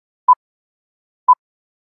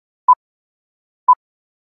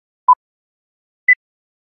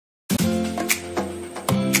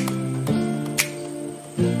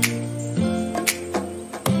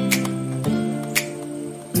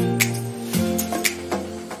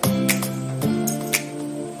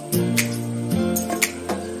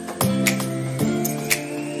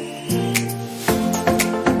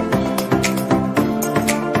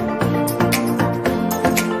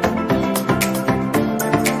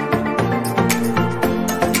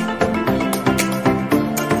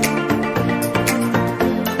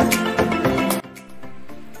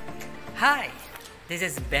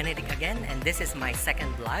this is Benedict again, and this is my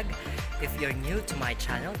second vlog. If you're new to my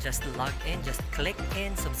channel, just log in, just click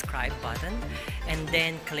in subscribe button and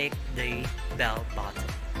then click the bell button.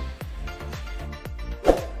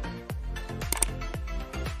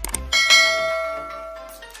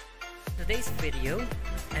 Today's video,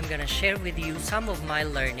 I'm gonna share with you some of my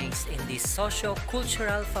learnings in the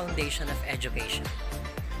socio-cultural foundation of education.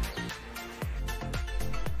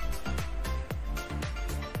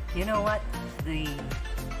 You know what? The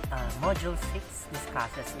Module 6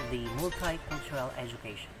 discusses the multicultural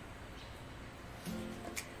education.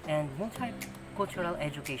 And multicultural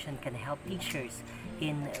education can help teachers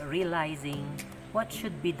in realizing what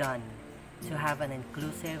should be done to have an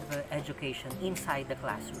inclusive education inside the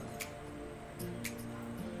classroom.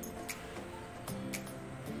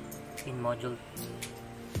 In Module,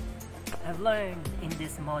 I've learned in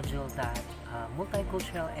this module that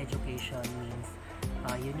multicultural education means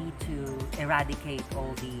you need to eradicate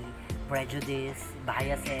all the prejudice,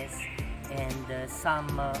 biases, and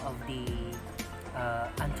some of the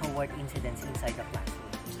untoward incidents inside the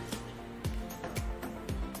classroom.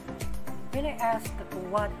 When I asked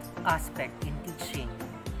what aspect in teaching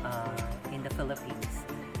in the Philippines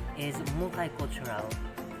is multicultural,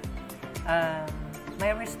 my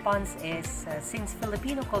response is since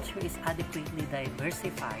Filipino culture is adequately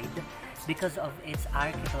diversified because of its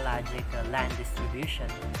archipelagic land distribution,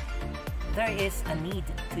 there is a need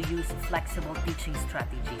to use flexible teaching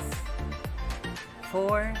strategies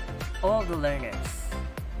for all the learners.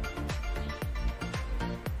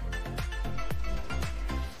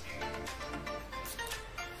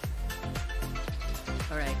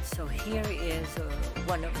 Alright, so here is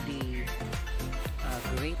one of the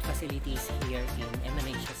great facilities here in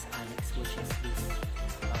MNHS Annex, which is this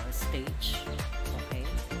stage. Okay,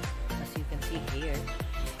 as you can see here,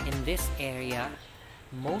 in this area,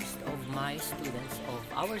 most of my students, of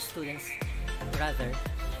our students rather,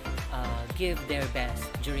 give their best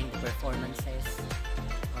during the performances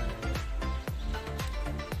or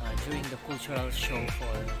during the cultural show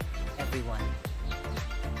for everyone.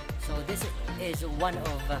 So this is one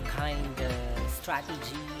of a kind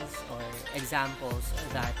strategies or examples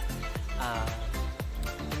that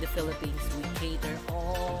in the Philippines we cater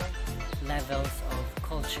all levels of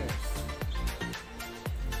cultures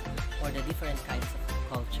or the different kinds of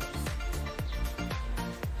cultures.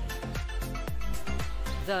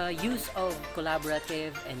 The use of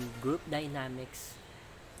collaborative and group dynamics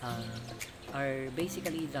are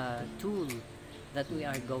basically the tool that we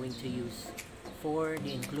are going to use for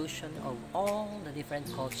the inclusion of all the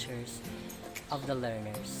different cultures of the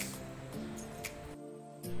learners.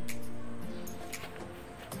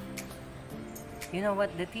 You know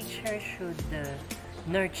what? The teacher should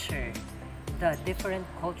nurture the different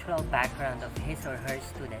cultural background of his or her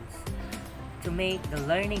students to make the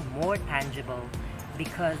learning more tangible,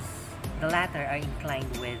 because the latter are inclined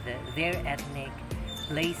with their ethnic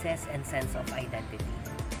places and sense of identity.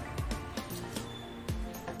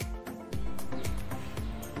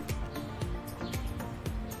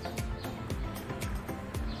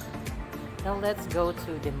 Now let's go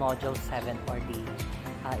to the Module 7, or the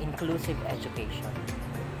inclusive education.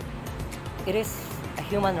 It is a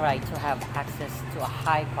human right to have access to a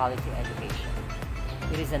high-quality education.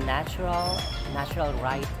 It is a natural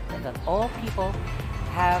right that all people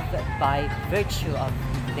have by virtue of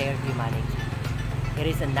their humanity. It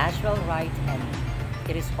is a natural right, and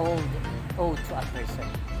it is owed to a person.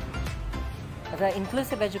 The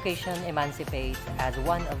inclusive education emancipates as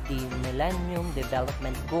one of the Millennium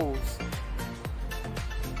Development Goals,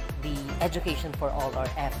 the Education for All, or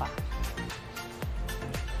EFA.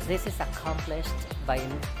 This is accomplished by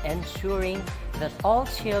ensuring that all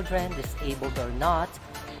children, disabled or not,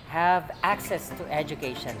 have access to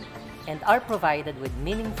education and are provided with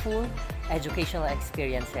meaningful educational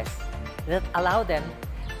experiences that allow them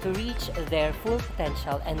to reach their full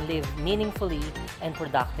potential and live meaningfully and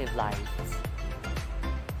productive lives.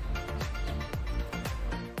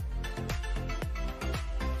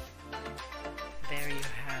 There you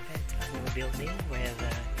have it, a new building with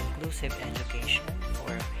inclusive education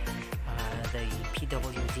for the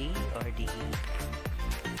PWD, or the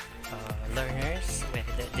learners with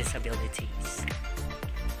disabilities.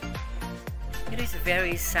 It is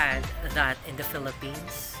very sad that in the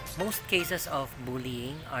Philippines, most cases of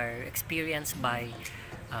bullying are experienced by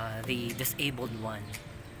the disabled one.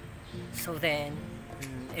 So then,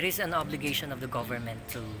 it is an obligation of the government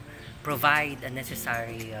to provide the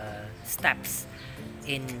necessary steps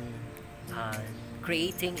in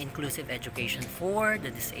creating inclusive education for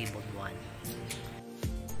the disabled one.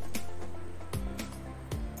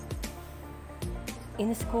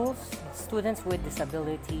 In schools, students with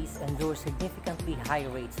disabilities endure significantly high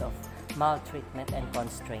rates of maltreatment and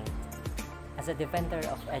constraint. As a defender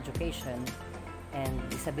of education and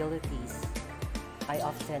disabilities, I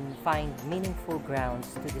often find meaningful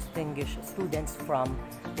grounds to distinguish students from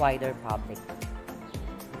wider public.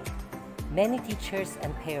 Many teachers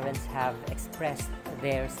and parents have expressed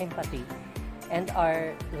their sympathy and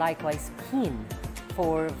are likewise keen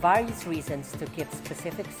for various reasons to keep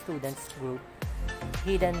specific students group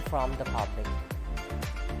hidden from the public.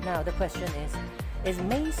 Now the question is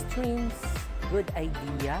mainstreams good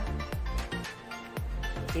idea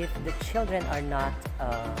if the children are not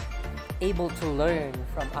able to learn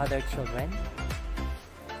from other children?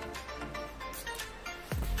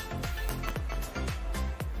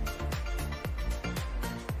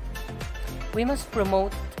 We must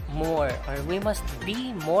promote more, or we must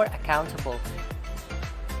be more accountable.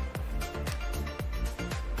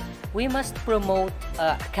 We must promote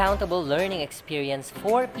accountable learning experience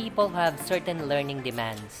for people who have certain learning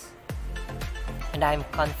demands. And I'm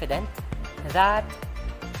confident that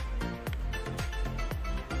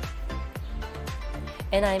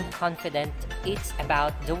it's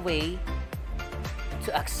about the way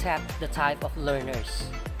to accept the type of learners.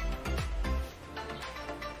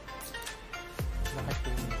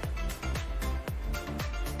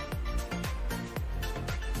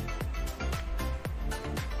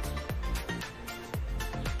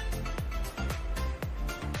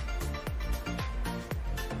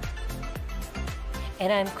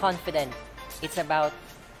 And I'm confident it's about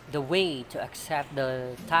the way to accept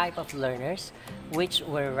the type of learners which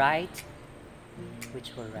were right.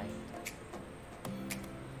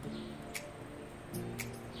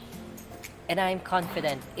 And I'm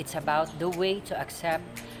confident it's about the way to accept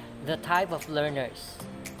the type of learners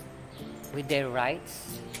with their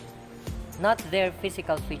rights, not their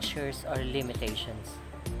physical features or limitations.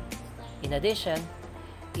 In addition,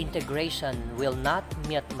 integration will not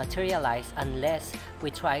materialize unless we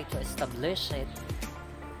try to establish it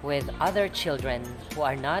with other children who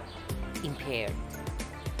are not impaired.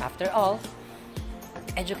 After all,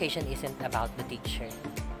 education isn't about the teacher.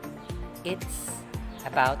 It's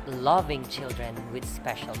about loving children with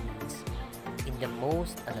special needs in the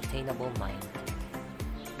most unattainable mind.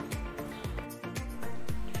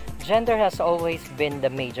 Gender has always been the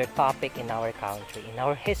major topic in our country, in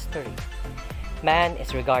our history. Man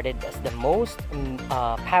is regarded as the most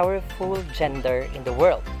powerful gender in the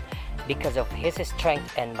world because of his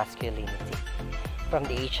strength and masculinity, from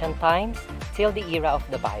the ancient times till the era of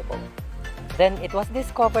the Bible. Then it was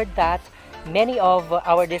discovered that many of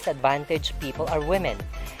our disadvantaged people are women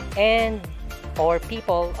or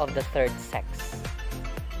people of the third sex.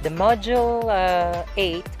 The module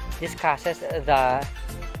 8 discusses the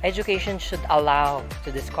education should allow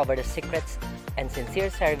to discover the secrets and sincere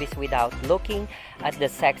service without looking at the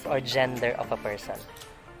sex or gender of a person.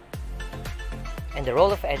 And the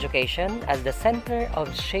role of education as the center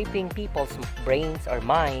of shaping people's brains or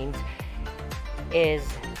minds is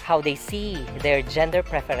how they see their gender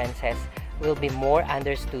preferences will be more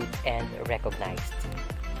understood and recognized.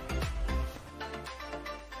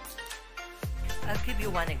 I'll give you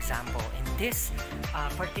one example in this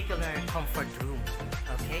particular comfort room.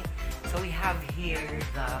 Okay, so we have here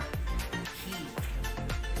the he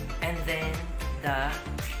and then the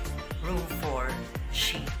room for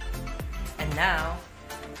she. And now,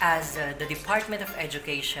 as the Department of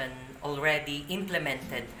Education already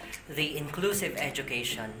implemented the inclusive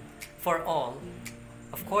education for all,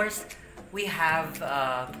 of course, we have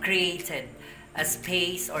created a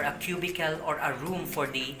space or a cubicle or a room for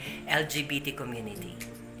the LGBT community.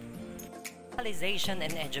 Socialization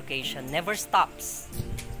and education never stops,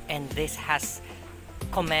 and this has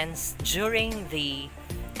commenced during the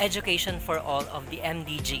Education for All of the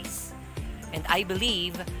MDGs. And I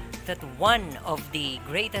believe that one of the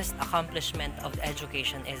greatest accomplishment of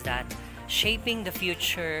education is that shaping the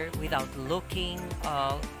future without looking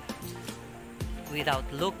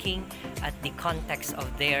at the context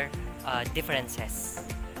of their differences.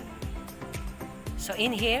 So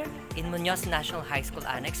in here, in Muñoz National High School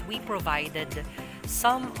Annex, we provided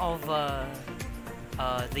some of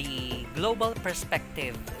the global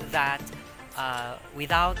perspective that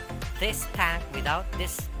without this tank, without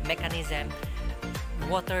this mechanism,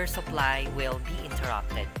 water supply will be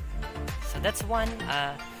interrupted. So that's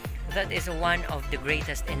that is one of the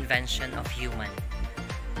greatest invention of human.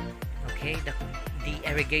 Okay, the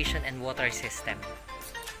irrigation and water system.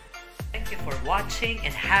 Thank you for watching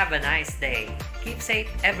and have a nice day. Keep safe,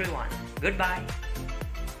 everyone. Goodbye.